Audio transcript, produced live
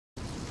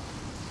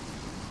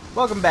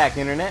Welcome back,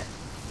 Internet.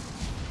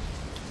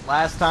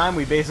 Last time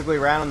we basically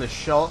ran on the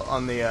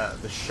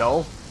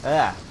hull,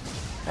 man,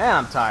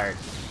 I'm tired.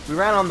 We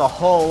ran on the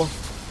hull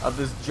of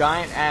this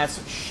giant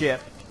ass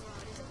ship.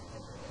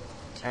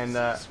 And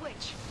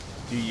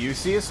do you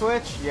see a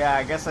switch? Yeah,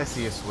 I guess I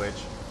see a switch.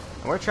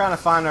 And we're trying to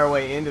find our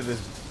way into this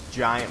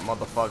giant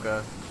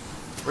motherfucker.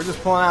 We're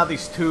just pulling out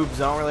these tubes.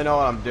 I don't really know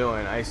what I'm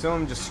doing. I assume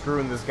I'm just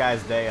screwing this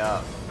guy's day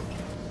up.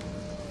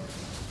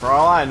 For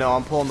all I know,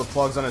 I'm pulling the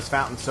plugs on his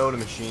fountain soda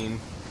machine.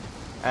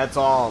 That's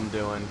all I'm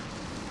doing.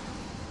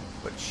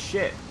 But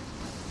shit,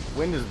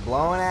 wind is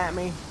blowing at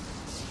me.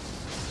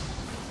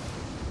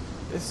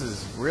 This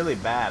is really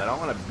bad. I don't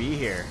want to be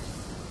here.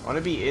 I want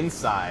to be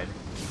inside.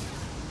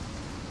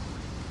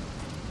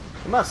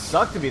 It must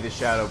suck to be the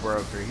Shadow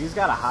Broker. He's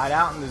got to hide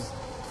out in this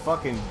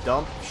fucking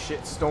dump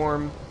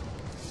shitstorm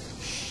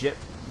shit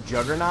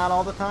juggernaut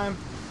all the time.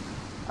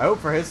 I hope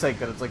for his sake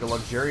that it's like a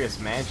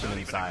luxurious mansion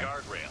inside.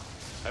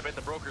 I bet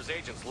the broker's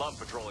agents love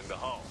patrolling the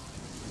hull.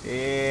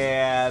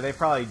 Yeah, they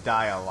probably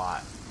die a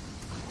lot.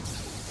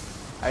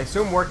 I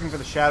assume working for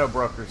the Shadow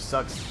Broker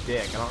sucks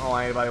dick. I don't know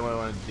why anybody would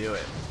want to do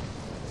it.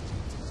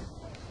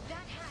 That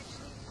hatch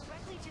leads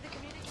directly to the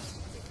communication.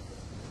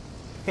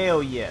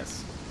 Hell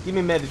yes. Give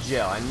me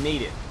Metagel. I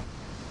need it.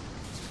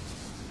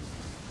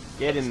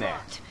 Get in there.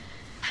 Locked.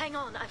 Hang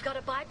on, I've got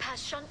a bypass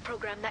shunt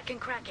program that can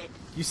crack it.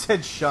 You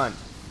said shunt.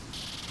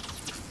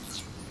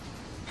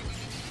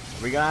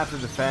 Are we gonna have to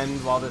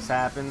defend while this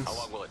happens? How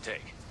long will it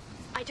take?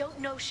 I don't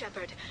know,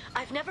 Shepard.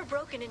 I've never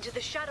broken into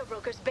the Shadow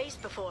Broker's base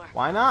before.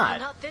 Why not? Well,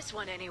 not this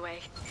one, anyway.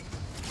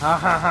 Ha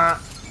ha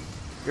ha.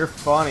 You're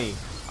funny.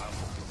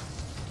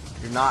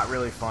 You're not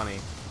really funny. You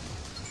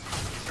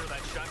sure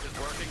that shunt is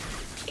working?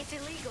 It's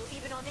illegal,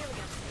 even on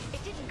Ilium.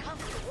 It didn't come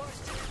with the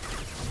warranty.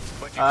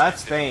 But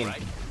That's tested it, Thane.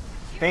 right?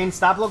 Thane,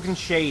 stop looking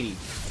shady.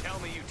 Tell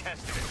me you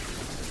tested it.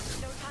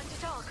 No time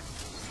to talk.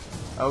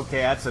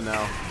 Okay, that's a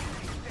no.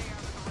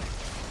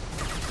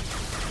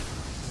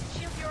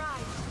 Shield your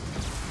eyes.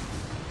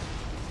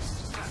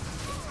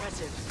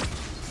 Impressive.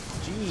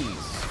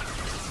 Jeez.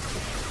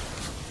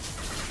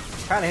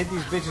 Trying to hit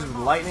these bitches with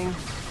lightning.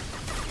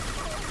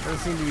 Doesn't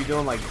seem to be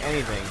doing like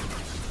anything.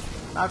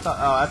 Oh,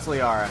 that's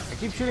Liara. I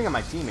keep shooting at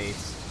my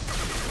teammates.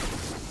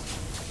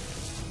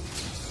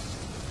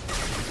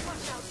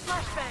 Watch out,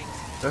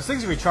 flashbangs. Those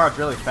things recharge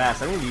really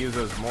fast. I need to use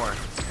those more.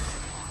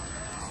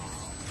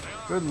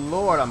 Good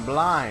lord, I'm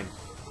blind.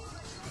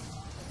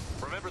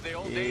 Remember the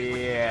old days when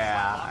you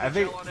Yeah, just I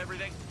think. on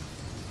everything?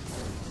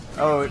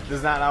 Oh,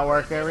 does that not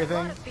work?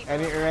 Everything?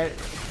 Right?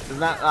 Does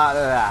not?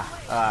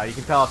 You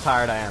can tell how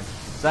tired I am.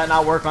 Does that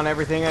not work on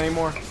everything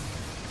anymore?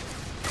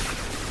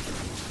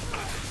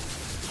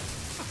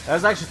 That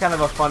was actually kind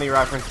of a funny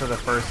reference to the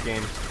first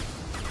game.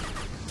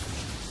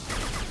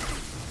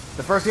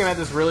 The first game had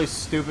this really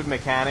stupid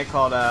mechanic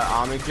called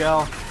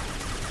Omnigel.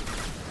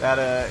 That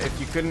if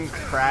you couldn't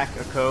crack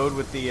a code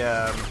with the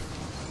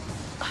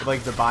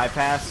like the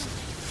bypass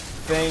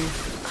thing,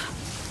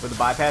 with the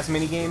bypass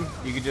minigame,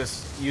 you could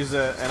just use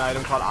an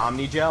item called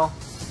Omnigel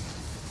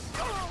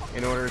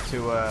in order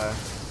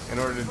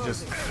to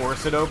just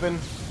force it open.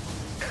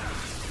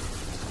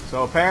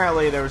 So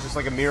apparently there was just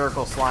like a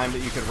miracle slime that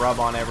you could rub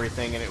on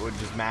everything and it would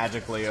just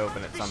magically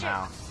open it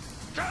somehow.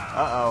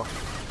 Uh-oh.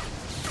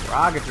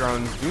 Rocket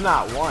drones do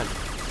not want.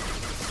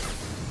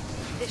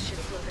 This should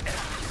blow the cover.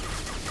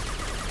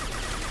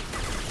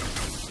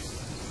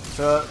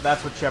 So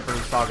that's what Shepard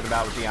was talking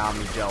about with the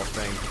Omnigel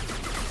thing.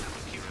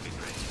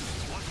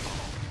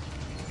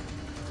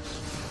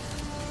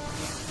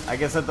 I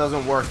guess that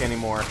doesn't work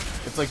anymore.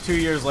 It's like 2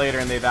 years later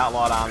and they've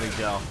outlawed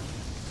Omnigel.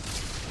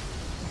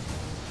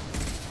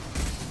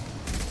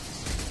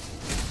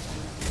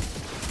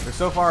 They're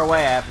so far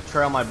away I have to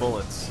trail my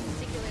bullets.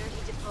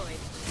 Singularity deployed.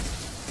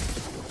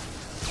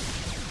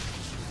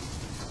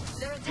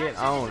 They're Get attached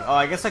to owned. the Oh,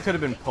 I guess I could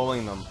have been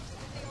pulling them.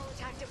 They all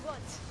attacked at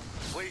once.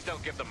 Please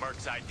don't give the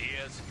mercs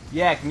ideas.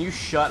 Yeah, can you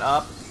shut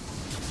up?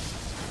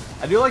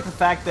 I do like the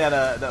fact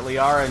that that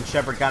Liara and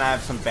Shepard kind of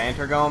have some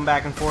banter going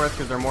back and forth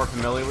because they're more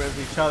familiar with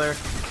each other.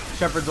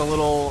 Shepard's a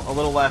little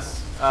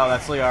less. Oh,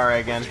 that's Liara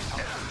again.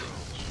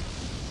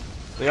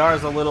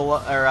 Liara's a little,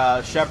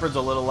 or Shepard's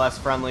a little less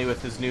friendly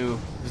with his new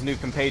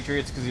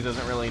compatriots because he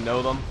doesn't really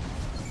know them.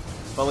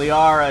 But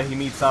Liara he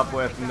meets up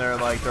with, and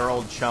they're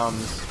old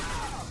chums,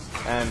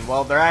 and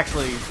well, they're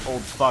actually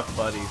old fuck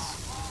buddies,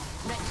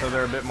 so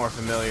they're a bit more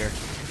familiar.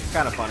 It's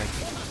kind of funny.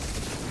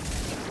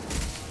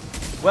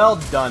 Well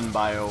done,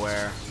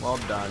 BioWare. Well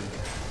done.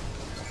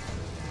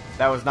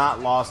 That was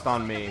not lost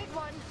on me. Big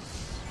one.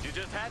 You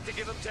just had to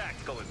give him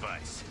tactical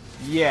advice.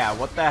 Yeah,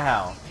 what the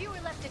hell? Fewer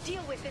left to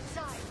deal with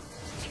inside.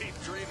 Keep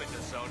dreaming,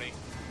 Sony.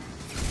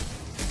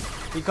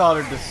 He called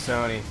her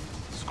Sony.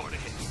 Scored a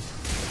hit.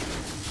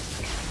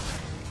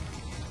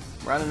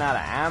 Running out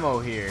of ammo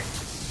here.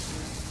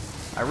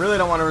 I really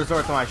don't want to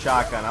resort to my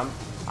shotgun.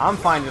 I'm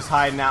fine just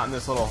hiding out in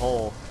this little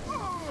hole.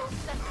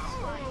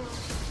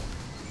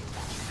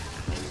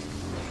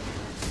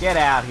 Get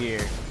out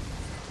here.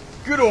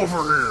 Get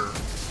over here.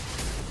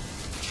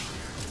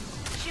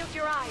 Shield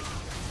your eyes.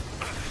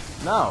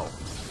 No.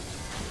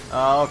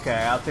 Oh, okay,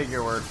 I'll take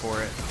your word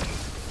for it.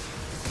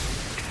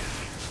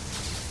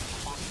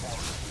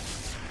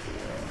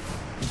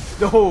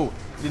 No,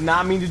 did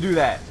not mean to do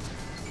that.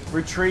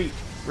 Retreat,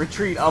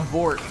 retreat,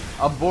 abort,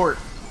 abort.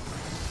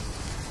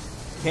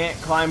 Can't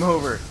climb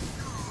over.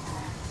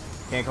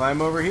 Can't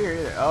climb over here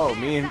either. Oh,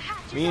 me and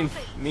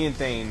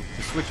Thane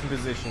switching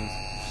positions.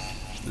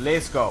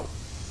 Let's go.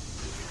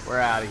 We're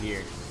out of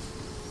here.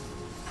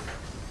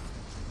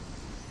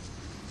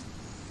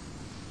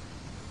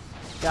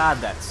 God,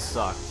 that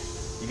sucked.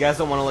 You guys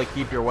don't want to like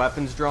keep your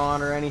weapons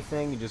drawn or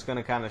anything? You're just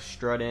gonna kind of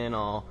strut in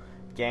all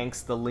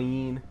gangsta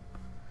lean.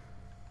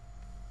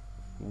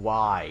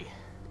 Why?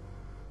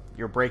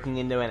 You're breaking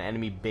into an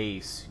enemy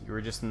base. You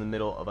were just in the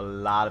middle of a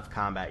lot of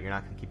combat. You're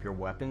not gonna keep your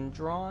weapon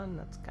drawn?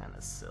 That's kind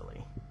of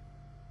silly.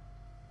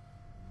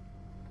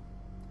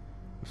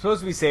 I'm supposed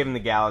to be saving the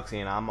galaxy,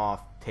 and I'm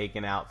off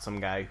taking out some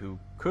guy who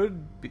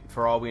could, be,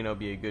 for all we know,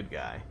 be a good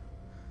guy.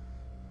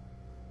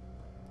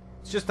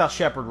 It's just how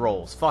Shepard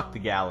rolls. Fuck the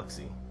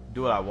galaxy.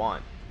 Do what I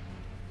want.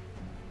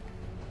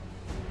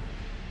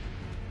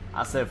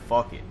 I said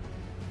fuck it.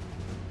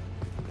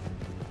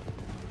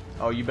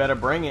 Oh, you better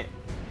bring it.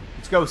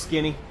 Let's go,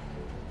 Skinny.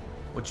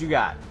 What you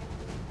got?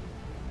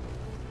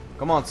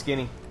 Come on,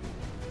 Skinny.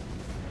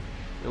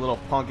 You little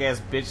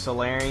punk-ass bitch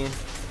Solarian.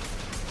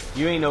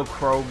 You ain't no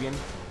Krogan.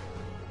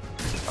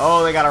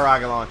 Oh, they got a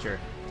rocket launcher.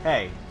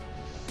 Hey.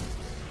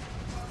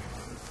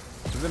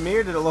 Was it me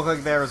or did it look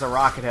like there was a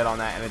rocket head on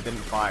that and it didn't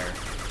fire?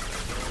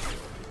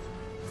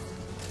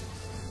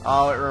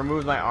 Oh, it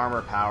removed my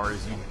armor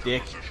powers, you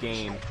dick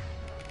game.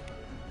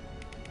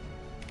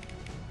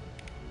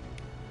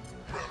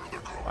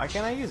 Why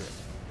can't I use it?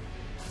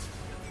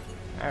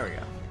 There we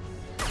go.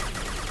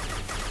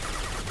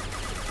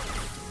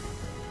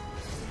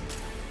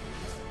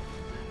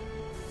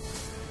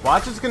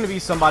 Watch, it's gonna be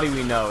somebody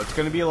we know. It's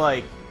gonna be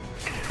like,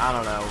 I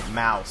don't know,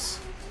 Mouse.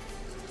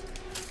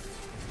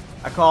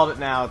 I called it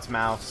now, it's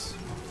Mouse.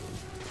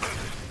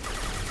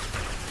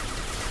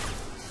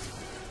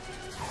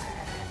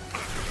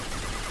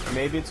 Or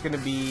maybe it's gonna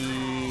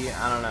be,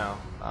 I don't know.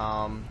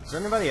 Is there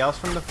anybody else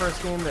from the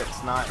first game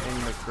that's not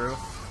in the crew?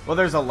 Well,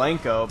 there's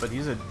Alenko, but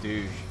he's a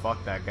douche.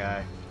 Fuck that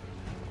guy.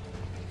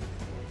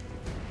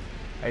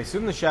 I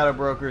assume the Shadow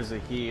Broker is a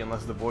he,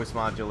 unless the voice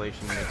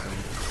modulation makes him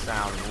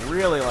sound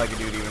really like a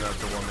dude, even though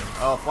it's a woman.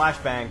 Oh,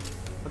 flashbang.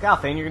 Look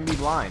out, Thane, you're gonna be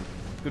blind.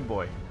 Good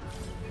boy.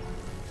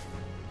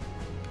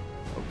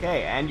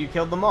 Okay, and you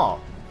killed them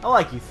all. I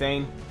like you,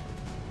 Thane.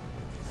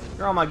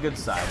 You're on my good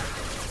side.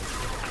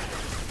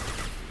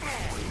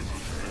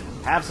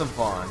 Have some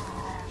fun.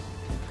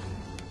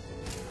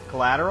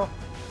 Collateral?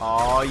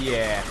 Oh,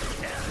 yeah.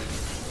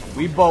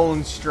 We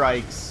bowling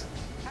strikes.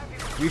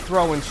 We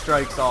throwing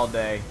strikes all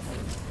day.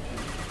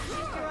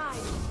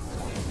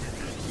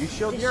 You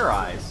shield your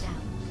eyes.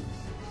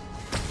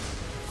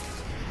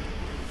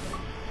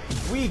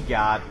 We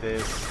got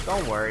this.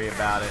 Don't worry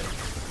about it.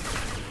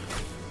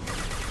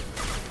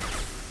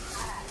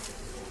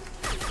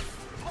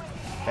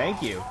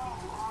 Thank you.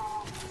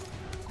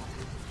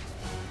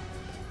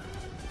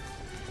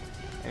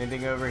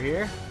 Anything over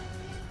here?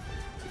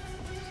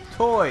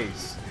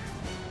 Toys.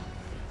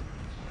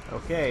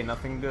 Okay,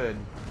 nothing good.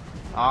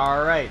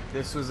 Alright,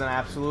 this was an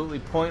absolutely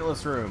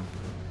pointless room.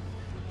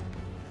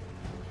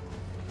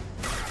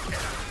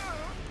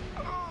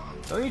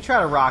 Don't you try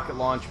to rocket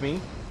launch me.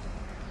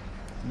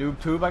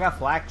 Noob tube, I got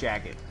flak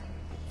jacket.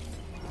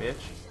 Bitch.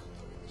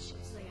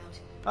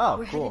 Oh,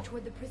 We're cool. headed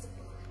toward the prison.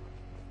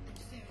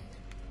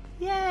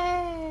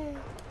 Yay!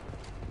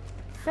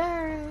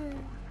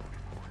 Farron!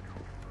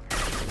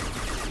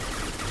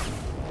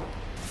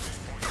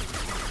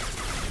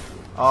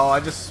 Oh, I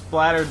just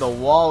splattered the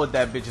wall with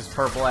that bitch's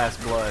purple ass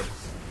blood.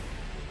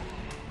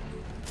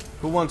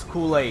 Who wants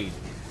Kool-Aid?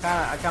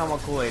 I kinda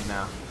want Kool-Aid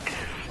now.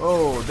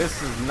 Oh,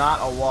 this is not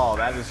a wall.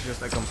 That is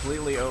just a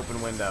completely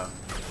open window.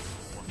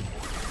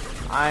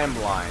 I am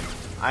blind.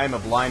 I am a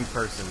blind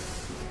person.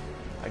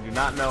 I do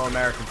not know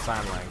American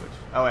Sign Language.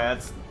 Oh wait,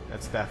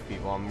 that's deaf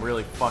people. I'm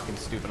really fucking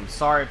stupid. I'm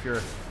sorry if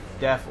you're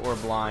deaf or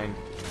blind.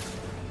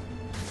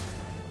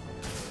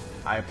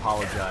 I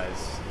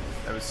apologize.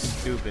 That was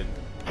stupid.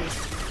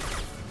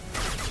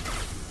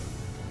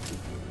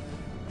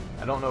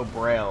 I don't know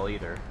Braille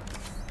either.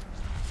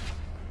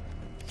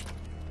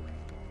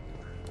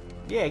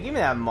 Yeah, give me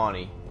that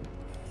money.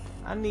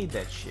 I need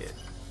that shit.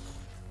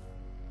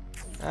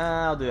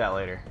 I'll do that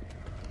later.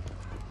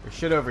 There's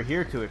shit over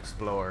here to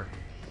explore.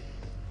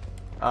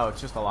 Oh,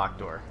 it's just a locked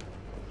door.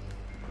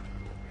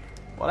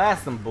 Well,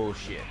 that's some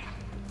bullshit.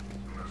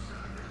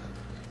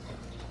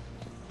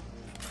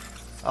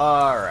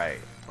 Alright,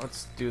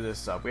 let's do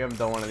this up. We haven't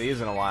done one of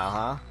these in a while,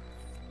 huh?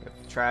 We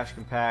got the trash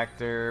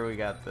compactor, we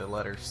got the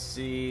letter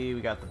C, we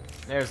got the...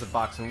 There's the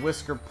box and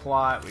whisker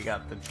plot, we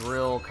got the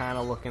drill kind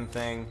of looking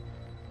thing.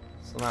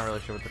 So I'm not really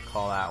sure what to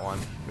call that one.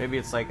 Maybe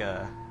it's like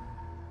a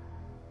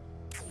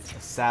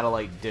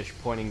satellite dish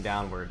pointing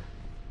downward.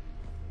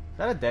 Is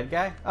that a dead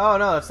guy? Oh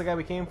no, that's the guy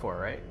we came for,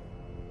 right?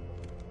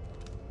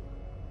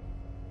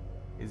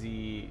 Is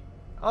he...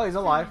 Oh, he's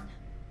alive.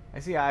 I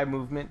see eye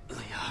movement.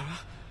 Liara?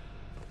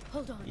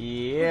 Hold on.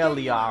 Yeah, We're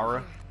getting out Liara.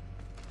 of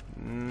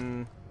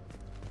here.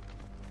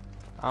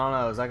 I don't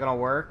know. Is that gonna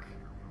work?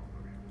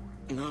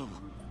 No.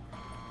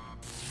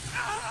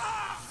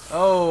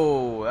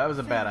 Oh, that was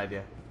a bad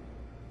idea.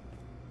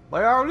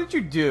 Liara, what did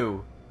you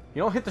do?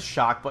 You don't hit the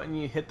shock button.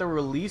 You hit the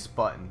release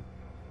button.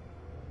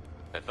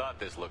 I thought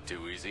this looked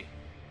too easy.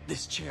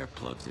 This chair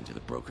plugs into the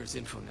broker's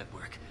info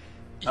network.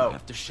 You Oh.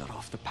 have to shut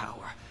off the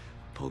power.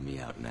 Pull me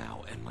out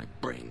now, and my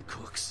brain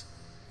cooks.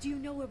 Do you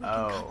know where we can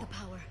Oh. cut the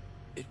power?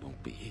 It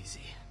won't be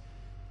easy.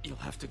 You'll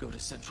have to go to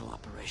Central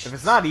Operations. If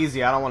it's not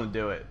easy, I don't want to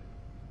do it.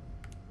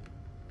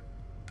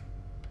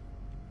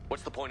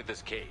 What's the point of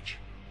this cage?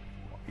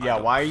 Yeah,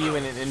 why are you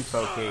in an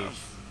info cage?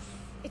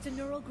 It's a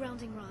neural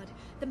grounding rod.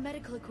 The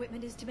medical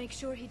equipment is to make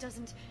sure he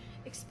doesn't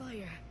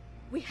expire.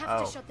 We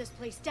have Oh. to shut this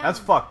place down. That's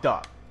fucked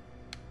up.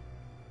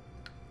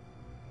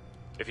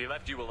 If he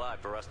left you alive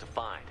for us to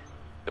find,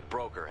 the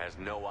broker has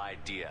no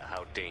idea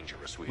how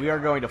dangerous we We are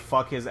going to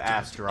fuck his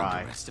ass Don't dry.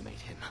 underestimate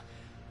him.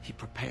 He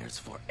prepares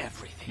for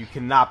everything. You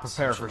cannot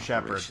prepare for Central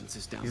Shepard. Operations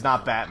is down He's the not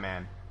hall.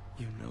 Batman.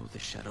 You know the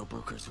Shadow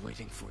Broker's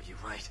waiting for you,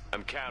 right?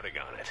 I'm counting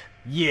on it.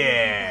 Bad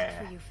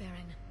Yeah. for you,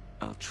 Farron.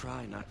 I'll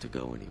try not to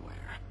go anywhere.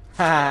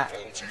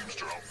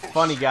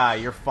 Funny guy.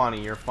 You're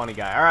funny. You're a funny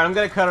guy. Alright, I'm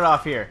going to cut it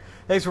off here.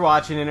 Thanks for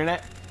watching,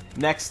 Internet.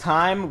 Next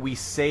time, we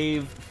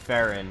save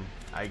Farron,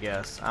 I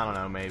guess. I don't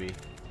know, maybe.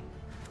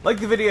 Like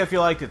the video if you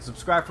liked it.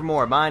 Subscribe for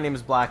more. My name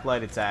is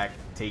Blacklight Attack.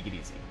 Take it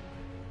easy.